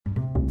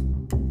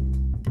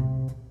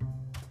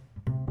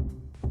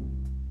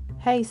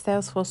Hey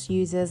Salesforce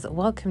users,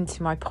 welcome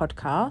to my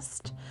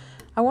podcast.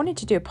 I wanted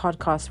to do a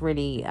podcast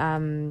really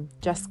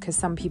just because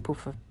some people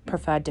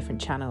prefer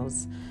different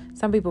channels.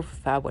 Some people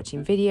prefer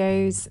watching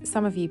videos,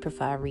 some of you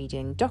prefer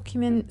reading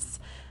documents,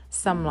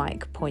 some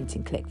like point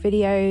and click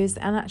videos,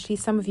 and actually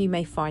some of you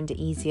may find it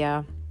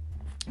easier,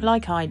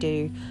 like I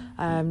do,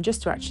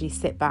 just to actually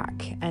sit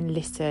back and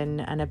listen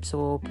and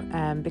absorb,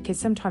 because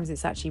sometimes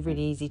it's actually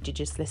really easy to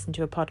just listen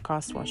to a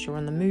podcast whilst you're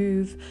on the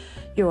move,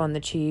 you're on the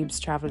tubes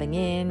travelling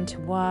in to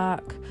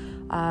work,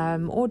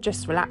 or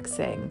just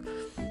relaxing.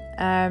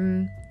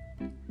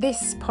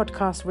 This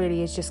podcast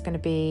really is just going to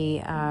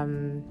be a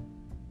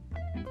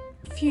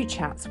few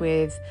chats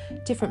with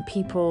different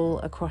people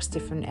across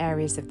different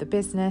areas of the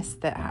business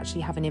that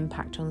actually have an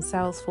impact on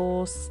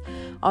Salesforce.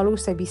 I'll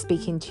also be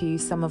speaking to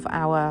some of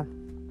our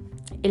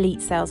elite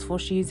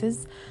Salesforce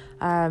users,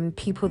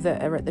 people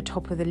that are at the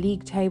top of the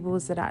league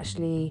tables that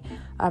actually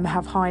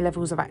have high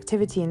levels of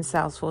activity in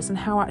Salesforce, and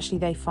how actually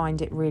they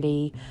find it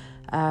really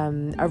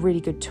a really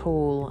good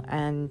tool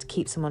and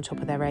keeps them on top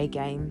of their A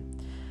game.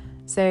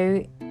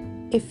 So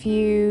if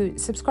you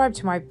subscribe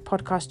to my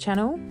podcast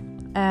channel,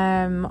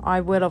 I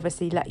will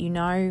obviously let you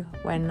know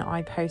when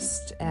I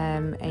post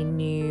a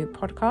new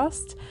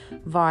podcast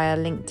via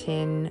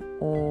LinkedIn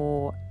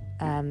or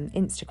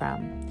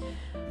Instagram.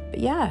 But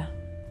yeah,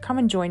 come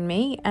and join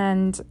me,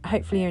 and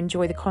hopefully you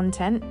enjoy the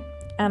content,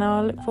 and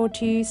I'll look forward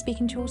to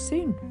speaking to you all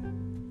soon.